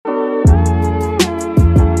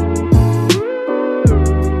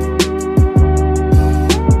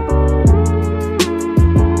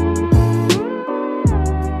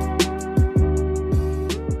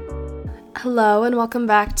Hello and welcome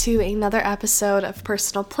back to another episode of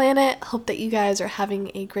Personal Planet. Hope that you guys are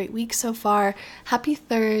having a great week so far. Happy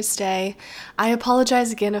Thursday. I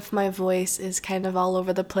apologize again if my voice is kind of all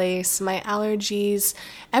over the place. My allergies,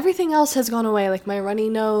 everything else has gone away, like my runny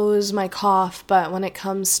nose, my cough, but when it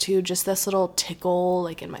comes to just this little tickle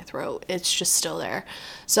like in my throat, it's just still there.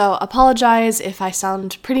 So apologize if I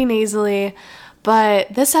sound pretty nasally.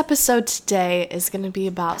 But this episode today is going to be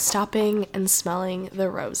about stopping and smelling the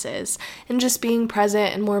roses and just being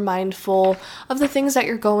present and more mindful of the things that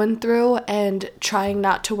you're going through and trying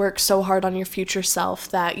not to work so hard on your future self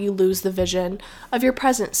that you lose the vision of your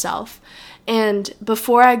present self. And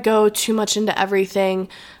before I go too much into everything,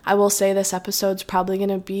 I will say this episode's probably going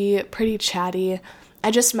to be pretty chatty. I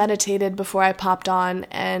just meditated before I popped on,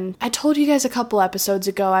 and I told you guys a couple episodes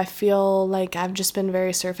ago, I feel like I've just been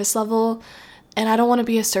very surface level. And I don't want to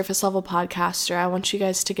be a surface level podcaster. I want you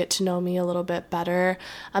guys to get to know me a little bit better.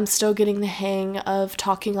 I'm still getting the hang of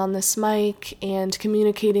talking on this mic and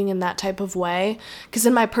communicating in that type of way. Because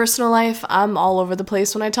in my personal life, I'm all over the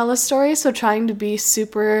place when I tell a story. So trying to be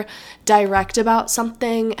super direct about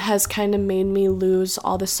something has kind of made me lose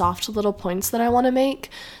all the soft little points that I want to make.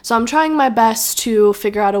 So I'm trying my best to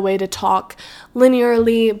figure out a way to talk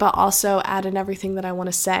linearly, but also add in everything that I want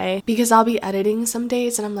to say. Because I'll be editing some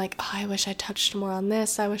days and I'm like, oh, I wish I touched more on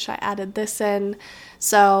this. I wish I added this in.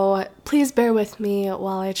 So please bear with me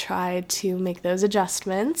while I try to make those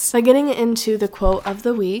adjustments. But getting into the quote of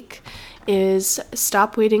the week is,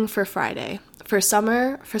 stop waiting for Friday. For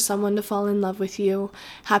summer, for someone to fall in love with you,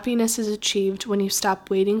 happiness is achieved when you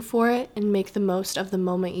stop waiting for it and make the most of the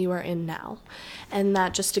moment you are in now. And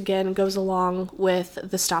that just again goes along with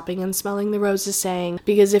the stopping and smelling the roses saying,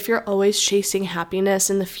 because if you're always chasing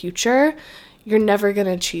happiness in the future, you're never going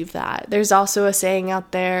to achieve that. There's also a saying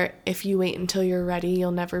out there, if you wait until you're ready,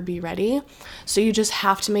 you'll never be ready. So you just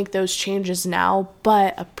have to make those changes now,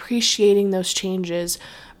 but appreciating those changes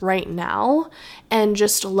right now and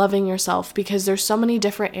just loving yourself, because there's so many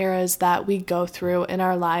different eras that we go through in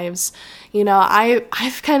our lives. You know,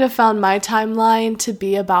 I've kind of found my timeline to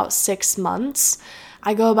be about 6 months.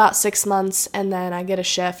 I go about 6 months and then I get a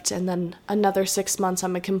shift, and then another 6 months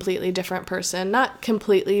I'm a completely different person. Not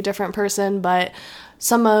completely different person, but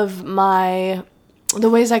some of the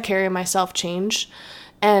ways I carry myself change.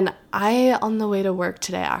 And on the way to work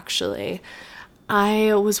today, actually,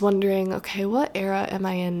 I was wondering, okay, what era am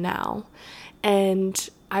I in now? And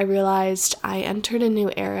I realized I entered a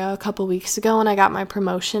new era a couple weeks ago when I got my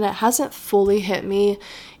promotion. It hasn't fully hit me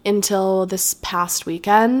until this past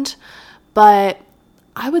weekend, but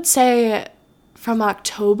I would say from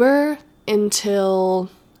October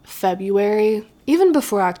until February, even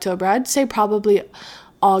before October, I'd say probably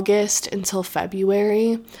August until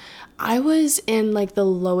February, I was in like the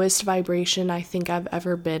lowest vibration I think I've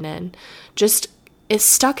ever been in. It's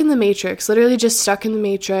stuck in the matrix, literally just stuck in the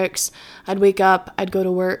matrix. I'd wake up, I'd go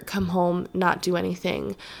to work, come home, not do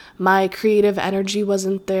anything. My creative energy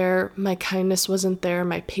wasn't there. My kindness wasn't there.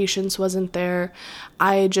 My patience wasn't there.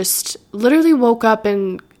 I just literally woke up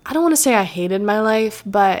and I don't want to say I hated my life,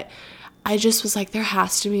 but I just was like, there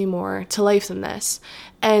has to be more to life than this.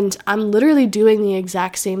 And I'm literally doing the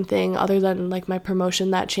exact same thing other than like my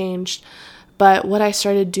promotion that changed. But what I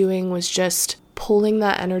started doing was just pulling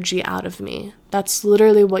that energy out of me. That's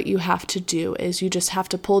literally what you have to do, is you just have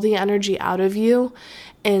to pull the energy out of you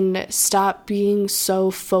and stop being so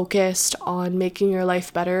focused on making your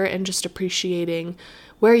life better and just appreciating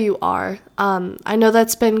where you are. I know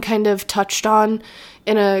that's been kind of touched on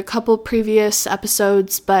in a couple previous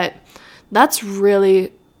episodes, but that's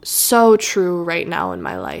really so true right now in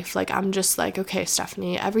my life. Like, I'm just like, okay,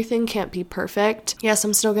 Stephanie, everything can't be perfect. Yes,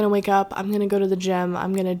 I'm still gonna wake up, I'm gonna go to the gym,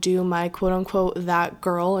 I'm gonna do my quote unquote that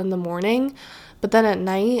girl in the morning, but then at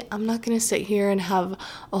night, I'm not gonna sit here and have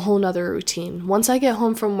a whole nother routine. Once I get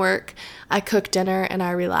home from work, I cook dinner and I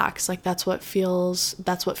relax. Like, that's what feels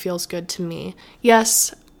good to me.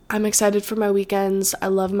 Yes, I'm excited for my weekends. I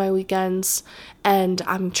love my weekends, and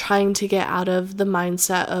I'm trying to get out of the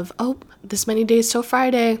mindset of, oh, this many days till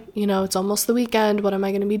Friday, you know, it's almost the weekend. What am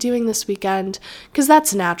I going to be doing this weekend? Because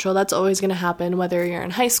that's natural. That's always going to happen, whether you're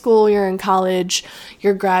in high school, you're in college,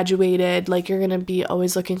 you're graduated, like you're going to be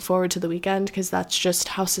always looking forward to the weekend, because that's just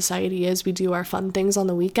how society is. We do our fun things on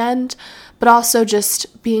the weekend, but also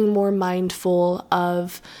just being more mindful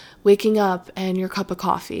of waking up and your cup of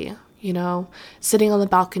coffee, you know, sitting on the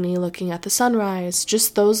balcony looking at the sunrise,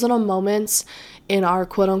 just those little moments in our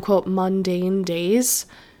quote-unquote mundane days,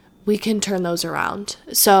 we can turn those around.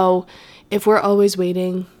 So if we're always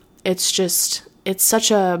waiting, it's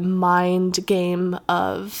such a mind game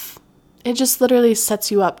of, it just literally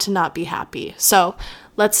sets you up to not be happy. So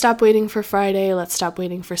let's stop waiting for Friday. Let's stop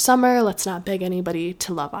waiting for summer. Let's not beg anybody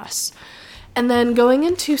to love us. And then going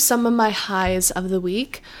into some of my highs of the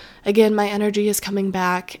week, again, my energy is coming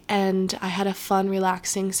back, and I had a fun,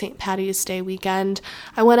 relaxing St. Paddy's Day weekend.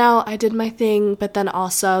 I went out, I did my thing, but then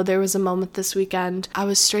also there was a moment this weekend, I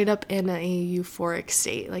was straight up in a euphoric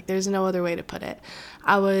state. Like, there's no other way to put it.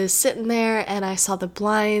 I was sitting there, and I saw the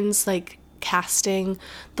blinds, like, casting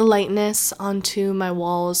the lightness onto my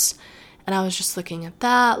walls, and I was just looking at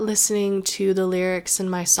that, listening to the lyrics in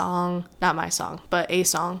my song, not my song, but a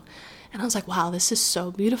song. And I was like, wow, this is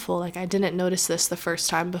so beautiful. Like, I didn't notice this the first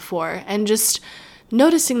time before. And just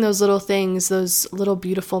noticing those little things, those little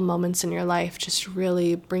beautiful moments in your life just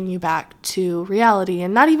really bring you back to reality.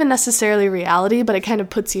 And not even necessarily reality, but it kind of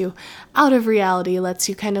puts you out of reality, lets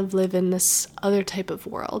you kind of live in this other type of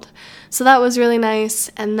world. So that was really nice.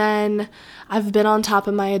 And then I've been on top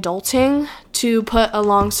of my adulting. To put a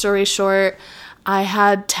long story short, I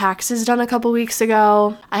had taxes done a couple weeks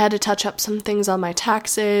ago. I had to touch up some things on my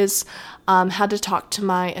taxes, had to talk to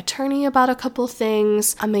my attorney about a couple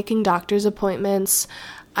things. I'm making doctor's appointments.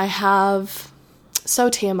 I have, so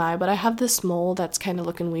TMI, but I have this mole that's kind of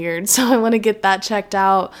looking weird, so I want to get that checked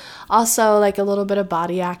out. Also, like a little bit of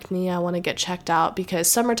body acne, I want to get checked out because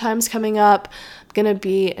summertime's coming up. I'm going to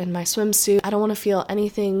be in my swimsuit. I don't want to feel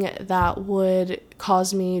anything that would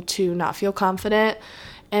cause me to not feel confident.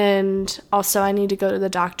 And also I need to go to the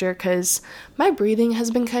doctor because my breathing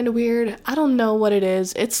has been kind of weird. I don't know what it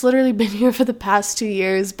is. It's literally been here for the past 2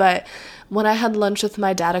 years, but when I had lunch with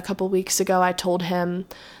my dad a couple weeks ago, I told him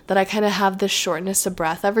that I kind of have this shortness of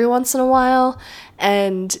breath every once in a while,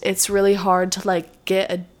 and it's really hard to like get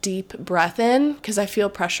a deep breath in because I feel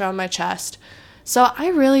pressure on my chest. So I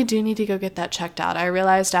really do need to go get that checked out. I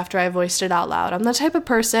realized after I voiced it out loud, I'm the type of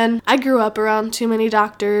person, I grew up around too many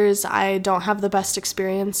doctors. I don't have the best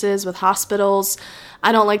experiences with hospitals.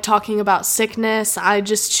 I don't like talking about sickness. I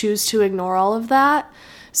just choose to ignore all of that.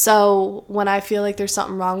 So when I feel like there's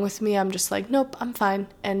something wrong with me, I'm just like, nope, I'm fine,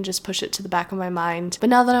 and just push it to the back of my mind. But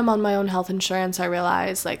now that I'm on my own health insurance, I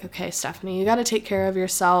realize, like, okay, Stephanie, you got to take care of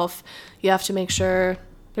yourself. You have to make sure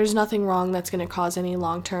there's nothing wrong that's going to cause any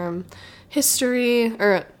long-term history,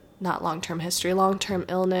 or not long-term history, long-term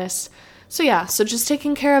illness. So yeah, so just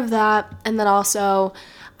taking care of that. And then also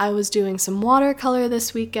I was doing some watercolor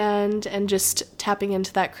this weekend and just tapping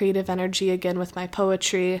into that creative energy again with my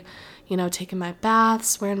poetry, you know, taking my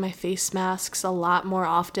baths, wearing my face masks a lot more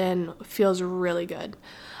often. Feels really good.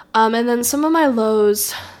 And then some of my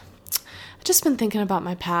lows, I've just been thinking about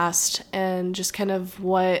my past and just kind of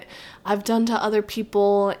what I've done to other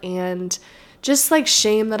people and just like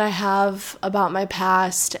shame that I have about my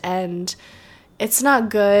past, and it's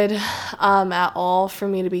not good at all for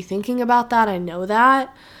me to be thinking about that. I know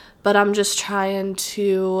that, but I'm just trying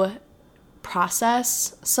to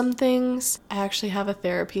process some things. I actually have a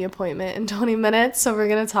therapy appointment in 20 minutes, so we're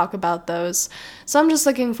going to talk about those. So I'm just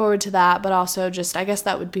looking forward to that, but also just, I guess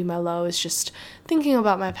that would be my low, is just thinking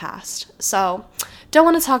about my past. So don't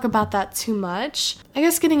want to talk about that too much. I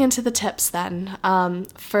guess getting into the tips then.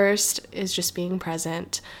 First is just being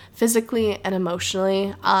present physically and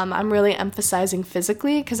emotionally. I'm really emphasizing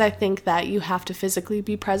physically because I think that you have to physically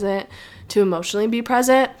be present to emotionally be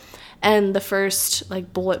present. And the first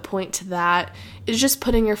like bullet point to that is just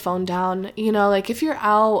putting your phone down. You know, like if you're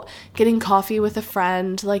out getting coffee with a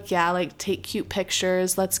friend, like, yeah, like take cute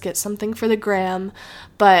pictures, let's get something for the gram.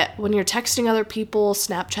 But when you're texting other people,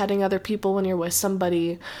 Snapchatting other people when you're with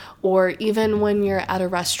somebody, or even when you're at a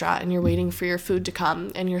restaurant and you're waiting for your food to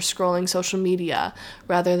come and you're scrolling social media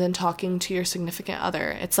rather than talking to your significant other,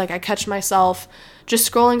 it's like I catch myself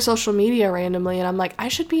just scrolling social media randomly and I'm like, I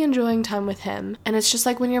should be enjoying time with him. And it's just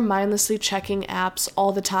like when you're mindlessly checking apps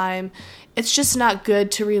all the time, it's just not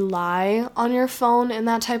good to rely on your phone in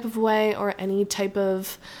that type of way, or any type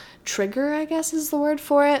of trigger, I guess is the word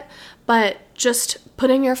for it. But just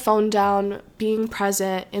putting your phone down, being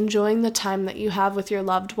present, enjoying the time that you have with your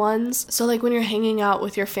loved ones. So like when you're hanging out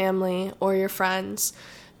with your family or your friends,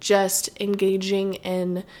 just engaging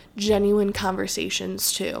in genuine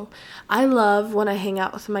conversations too. I love when I hang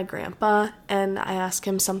out with my grandpa and I ask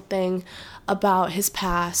him something about his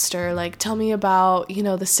past, or like tell me about, you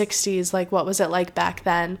know, the 60s, like what was it like back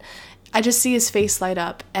then? I just see his face light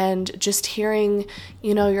up, and just hearing,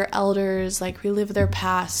 you know, your elders like relive their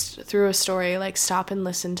past through a story, like stop and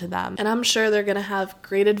listen to them. And I'm sure they're going to have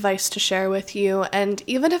great advice to share with you. And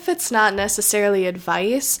even if it's not necessarily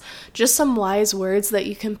advice, just some wise words that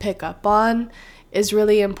you can pick up on is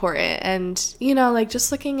really important. And, you know, like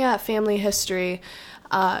just looking at family history,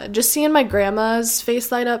 just seeing my grandma's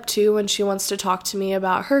face light up too when she wants to talk to me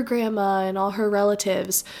about her grandma and all her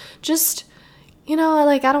relatives, just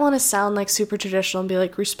like, I don't want to sound like super traditional and be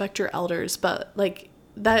like, respect your elders, but like,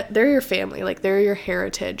 that they're your family, like they're your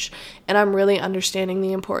heritage, and I'm really understanding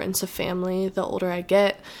the importance of family the older I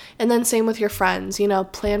get. And then same with your friends,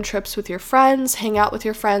 plan trips with your friends, hang out with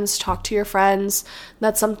your friends, talk to your friends.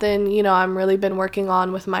 That's something, I'm really been working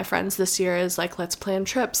on with my friends this year, is like, let's plan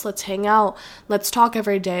trips, let's hang out, let's talk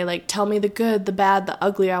every day, like tell me the good, the bad, the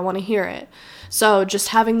ugly, I want to hear it. So just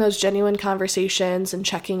having those genuine conversations and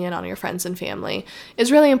checking in on your friends and family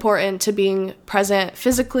is really important to being present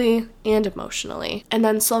physically and emotionally. And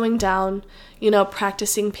then slowing down,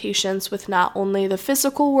 practicing patience with not only the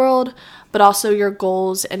physical world, but also your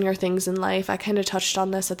goals and your things in life. I kind of touched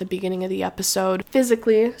on this at the beginning of the episode.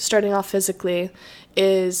 Starting off physically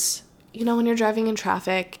is, when you're driving in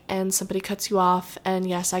traffic and somebody cuts you off, and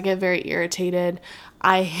yes, I get very irritated.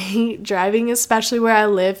 I hate driving, especially where I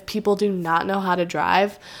live. People do not know how to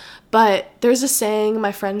drive. But there's a saying,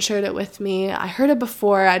 my friend shared it with me. I heard it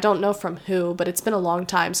before, I don't know from who, but it's been a long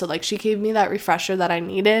time. So like, she gave me that refresher that I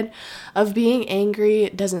needed of being angry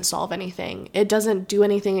doesn't solve anything. It doesn't do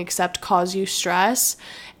anything except cause you stress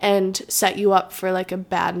and set you up for like a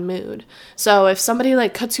bad mood. So if somebody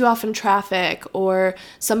like cuts you off in traffic, or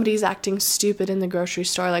somebody's acting stupid in the grocery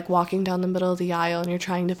store, like walking down the middle of the aisle and you're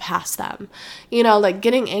trying to pass them, like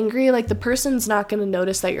getting angry, like the person's not going to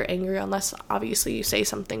notice that you're angry unless obviously you say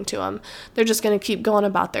something to them. They're just going to keep going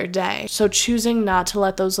about their day. So choosing not to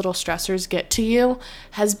let those little stressors get to you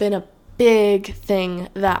has been a big thing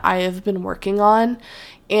that I have been working on,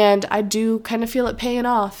 and I do kind of feel it paying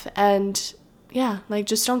off. And yeah, like,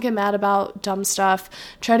 just don't get mad about dumb stuff.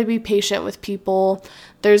 Try to be patient with people.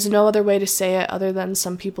 There's no other way to say it other than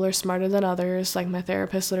some people are smarter than others. Like, my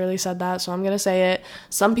therapist literally said that, so I'm going to say it.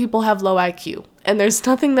 Some people have low IQ, and there's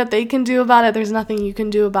nothing that they can do about it. There's nothing you can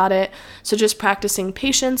do about it. So just practicing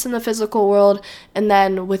patience in the physical world, and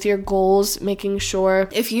then with your goals, making sure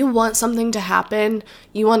if you want something to happen,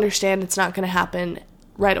 you understand it's not going to happen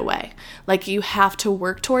right away. Like, you have to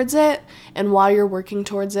work towards it, and while you're working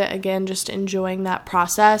towards it, again, just enjoying that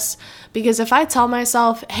process. Because if I tell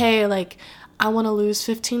myself, hey, like, I want to lose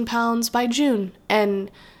 15 pounds by June,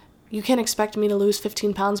 and you can't expect me to lose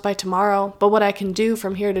 15 pounds by tomorrow, but what I can do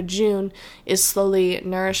from here to June is slowly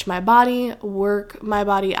nourish my body, work my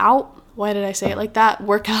body out. Why did I say it like that?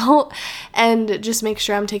 Work out, and just make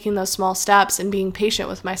sure I'm taking those small steps and being patient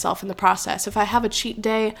with myself in the process. If I have a cheat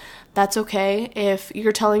day, that's okay. If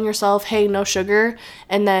you're telling yourself, hey, no sugar,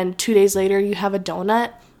 and then 2 days later you have a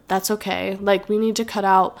donut, that's okay. Like, we need to cut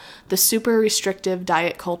out the super restrictive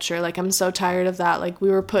diet culture. Like, I'm so tired of that. Like, we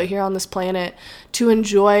were put here on this planet to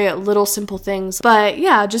enjoy little simple things. But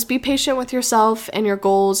yeah, just be patient with yourself and your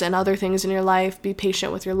goals and other things in your life. Be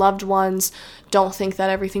patient with your loved ones. Don't think that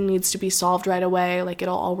everything needs to be solved right away. Like,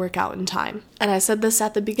 it'll all work out in time. And I said this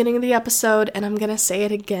at the beginning of the episode, and I'm going to say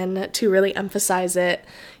it again to really emphasize it.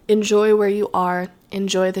 Enjoy where you are.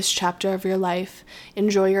 Enjoy this chapter of your life.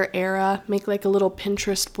 Enjoy your era. Make like a little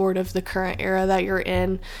Pinterest board of the current era that you're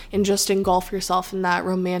in, and just engulf yourself in that,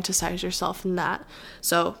 romanticize yourself in that.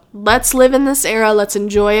 So let's live in this era. Let's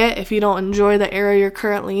enjoy it. If you don't enjoy the era you're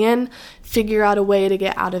currently in, figure out a way to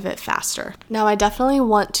get out of it faster. Now, I definitely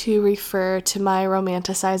want to refer to my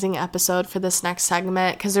romanticizing episode for this next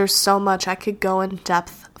segment, because there's so much I could go in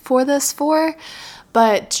depth for.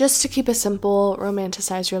 But just to keep it simple,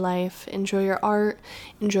 romanticize your life, enjoy your art,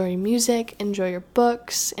 enjoy your music, enjoy your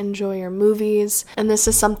books, enjoy your movies. And this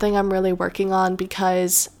is something I'm really working on,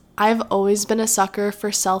 because I've always been a sucker for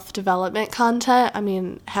self-development content. I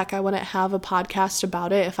mean, heck, I wouldn't have a podcast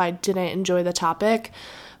about it if I didn't enjoy the topic.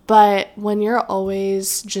 But when you're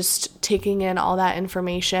always just taking in all that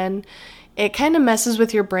information, it kind of messes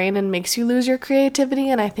with your brain and makes you lose your creativity,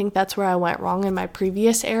 and I think that's where I went wrong in my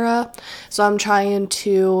previous era. So I'm trying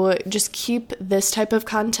to just keep this type of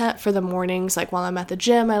content for the mornings. Like, while I'm at the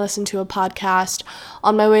gym, I listen to a podcast.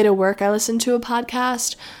 On my way to work, I listen to a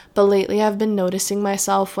podcast. But lately, I've been noticing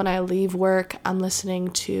myself when I leave work, I'm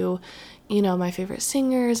listening to, my favorite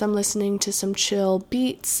singers. I'm listening to some chill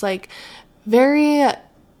beats, like very,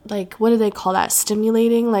 like, what do they call that?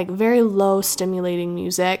 Stimulating, like very low stimulating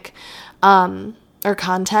music. Or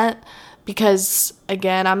content, because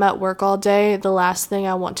again, I'm at work all day. The last thing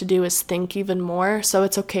I want to do is think even more. So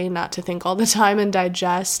it's okay not to think all the time and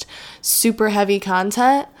digest super heavy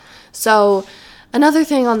content. So another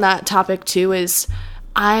thing on that topic too is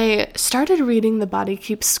I started reading The Body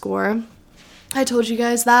Keeps Score. I told you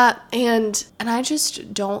guys that, and I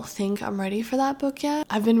just don't think I'm ready for that book yet.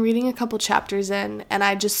 I've been reading a couple chapters in, and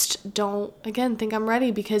I just don't, again, think I'm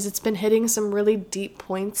ready, because it's been hitting some really deep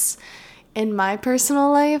points in my personal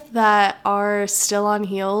life that are still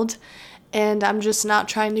unhealed, and I'm just not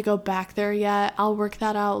trying to go back there yet. I'll work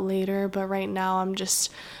that out later, but right now I'm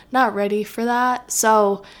just not ready for that.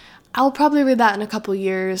 So I'll probably read that in a couple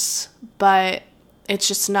years, but it's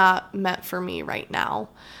just not meant for me right now.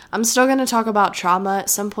 I'm still going to talk about trauma at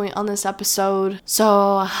some point on this episode,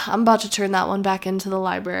 so I'm about to turn that one back into the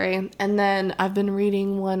library. And then I've been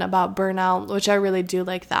reading one about burnout, which I really do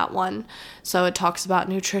like that one. So it talks about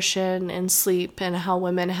nutrition and sleep and how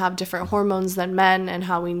women have different hormones than men and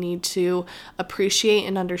how we need to appreciate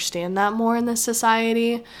and understand that more in this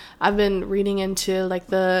society. I've been reading into like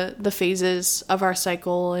the phases of our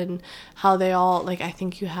cycle and how they all, like, I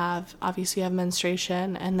think obviously you have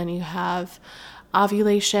menstruation, and then you have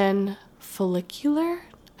ovulation, follicular,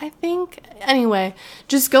 I think. Anyway,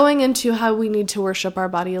 just going into how we need to worship our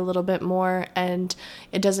body a little bit more, and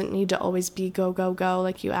it doesn't need to always be go, go, go,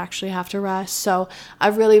 like you actually have to rest. So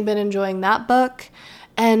I've really been enjoying that book,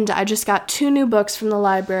 and I just got 2 new books from the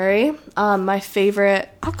library. My favorite,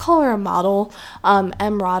 I'll call her a model,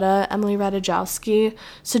 Emily Ratajkowski,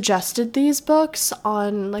 suggested these books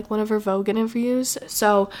on like one of her Vogue interviews.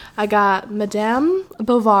 So I got Madame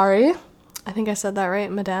Bovary. I think I said that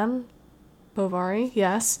right, Madame Bovary,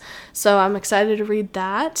 yes. So I'm excited to read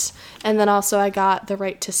that. And then also I got The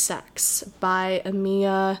Right to Sex by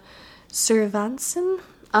Amia Srinivasan.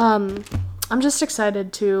 I'm just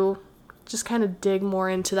excited to just kind of dig more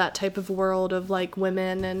into that type of world of like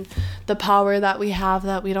women and the power that we have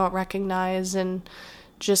that we don't recognize, and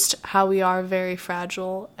just how we are very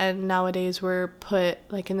fragile. And nowadays we're put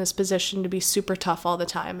like in this position to be super tough all the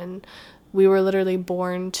time, and we were literally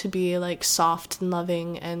born to be like soft and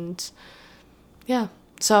loving, and yeah.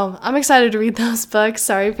 So I'm excited to read those books.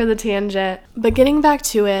 Sorry for the tangent. But getting back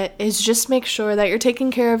to it is just make sure that you're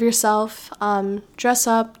taking care of yourself. Dress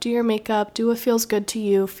up, do your makeup, do what feels good to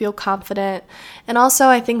you, feel confident. And also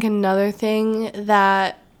I think another thing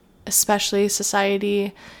that especially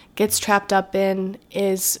society gets trapped up in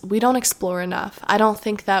is we don't explore enough. I don't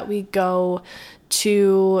think that we go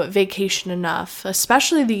to vacation enough,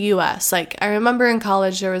 especially the US. Like, I remember in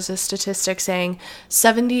college there was a statistic saying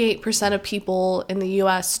 78% of people in the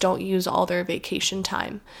US don't use all their vacation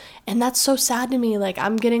time. And that's so sad to me. Like,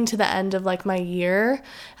 I'm getting to the end of like my year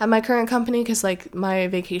at my current company because like my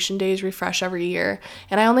vacation days refresh every year,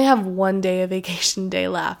 and I only have 1 day of vacation day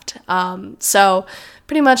left. So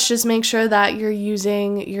pretty much just make sure that you're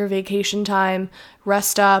using your vacation time,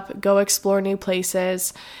 rest up, go explore new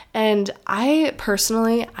places. And I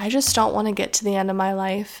just don't want to get to the end of my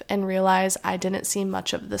life and realize I didn't see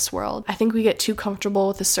much of this world. I think we get too comfortable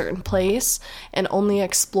with a certain place and only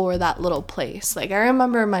explore that little place. Like, I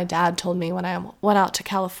remember my dad told me when I went out to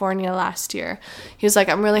California last year, he was like,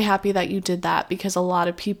 I'm really happy that you did that because a lot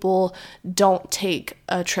of people don't take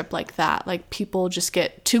a trip like that. Like, people just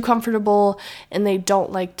get too comfortable and they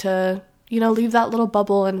don't like to, leave that little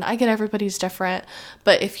bubble. And I get everybody's different,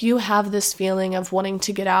 but if you have this feeling of wanting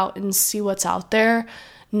to get out and see what's out there,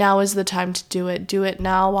 now is the time to do it. Do it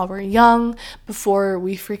now while we're young, before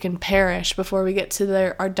we freaking perish, before we get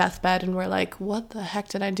to our deathbed and we're like, what the heck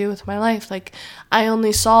did I do with my life? Like, I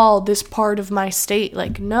only saw this part of my state.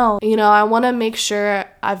 Like, no. I want to make sure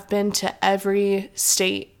I've been to every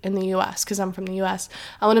state in the US because I'm from the US.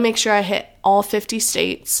 I want to make sure I hit all 50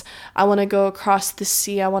 states. I want to go across the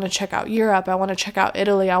sea. I want to check out Europe. I want to check out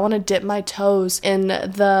Italy. I want to dip my toes in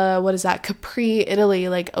the, Capri, Italy,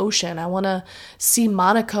 like ocean. I want to see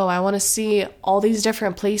Monaco. I want to see all these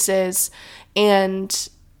different places, and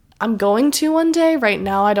I'm going to one day. Right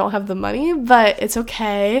now I don't have the money, but it's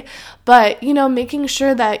okay. But, making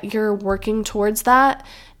sure that you're working towards that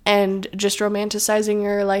and just romanticizing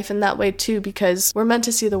your life in that way too, because we're meant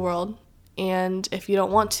to see the world. And if you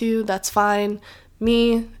don't want to, that's fine.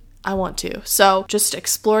 Me, I want to. So just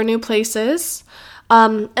explore new places.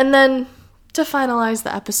 And then to finalize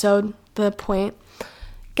the episode, the point,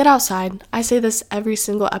 get outside. I say this every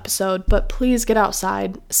single episode, but please get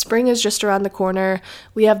outside. Spring is just around the corner.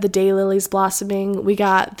 We have the daylilies blossoming. We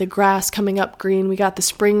got the grass coming up green. We got the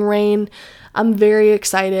spring rain. I'm very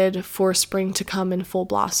excited for spring to come in full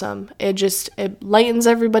blossom. It lightens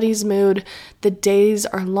everybody's mood. The days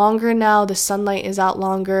are longer now. The sunlight is out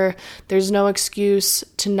longer. There's no excuse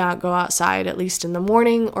to not go outside, at least in the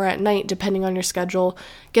morning or at night, depending on your schedule.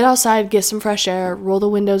 Get outside, get some fresh air, roll the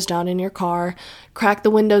windows down in your car, crack the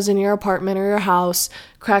windows in your apartment or your house,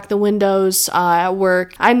 crack the windows at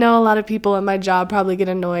work. I know a lot of people at my job probably get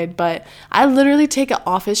annoyed, but I literally take an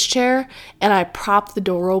office chair and I prop the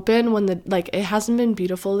door open when it hasn't been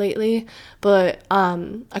beautiful lately, but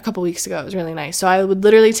a couple weeks ago it was really nice. So I would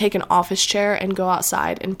literally take an office chair and go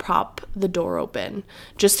outside and prop the door open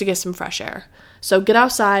just to get some fresh air. So get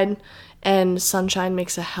outside and sunshine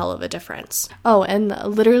makes a hell of a difference. Oh, and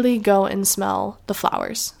literally go and smell the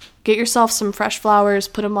flowers. Get yourself some fresh flowers,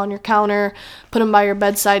 put them on your counter, put them by your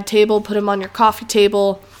bedside table, put them on your coffee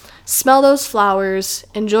table. Smell those flowers,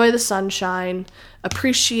 enjoy the sunshine,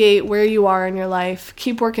 appreciate where you are in your life,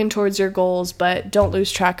 keep working towards your goals, but don't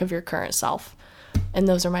lose track of your current self. And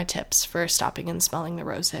those are my tips for stopping and smelling the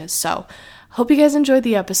roses. So, hope you guys enjoyed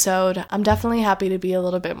the episode. I'm definitely happy to be a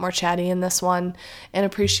little bit more chatty in this one and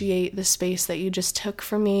appreciate the space that you just took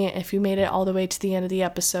from me. If you made it all the way to the end of the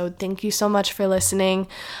episode, thank you so much for listening.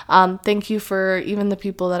 Thank you for even the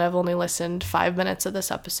people that have only listened 5 minutes of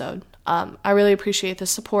this episode. I really appreciate the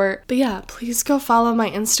support. But yeah, please go follow my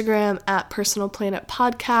Instagram at Personal Planet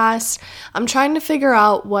Podcast. I'm trying to figure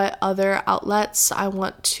out what other outlets I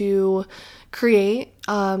want to create.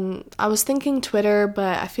 I was thinking Twitter,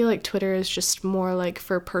 but I feel like Twitter is just more like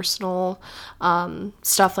for personal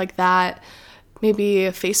stuff like that. Maybe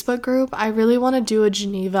a Facebook group. I really want to do a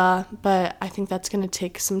Geneva, but I think that's going to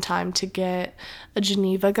take some time to get a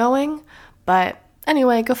Geneva going. But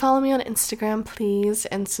anyway, go follow me on Instagram, please,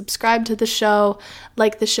 and subscribe to the show.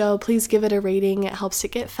 Like the show, please give it a rating. It helps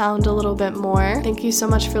it get found a little bit more. Thank you so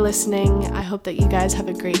much for listening. I hope that you guys have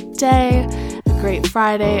a great day, a great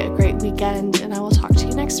Friday, a great weekend, and I will talk to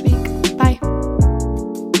you next week.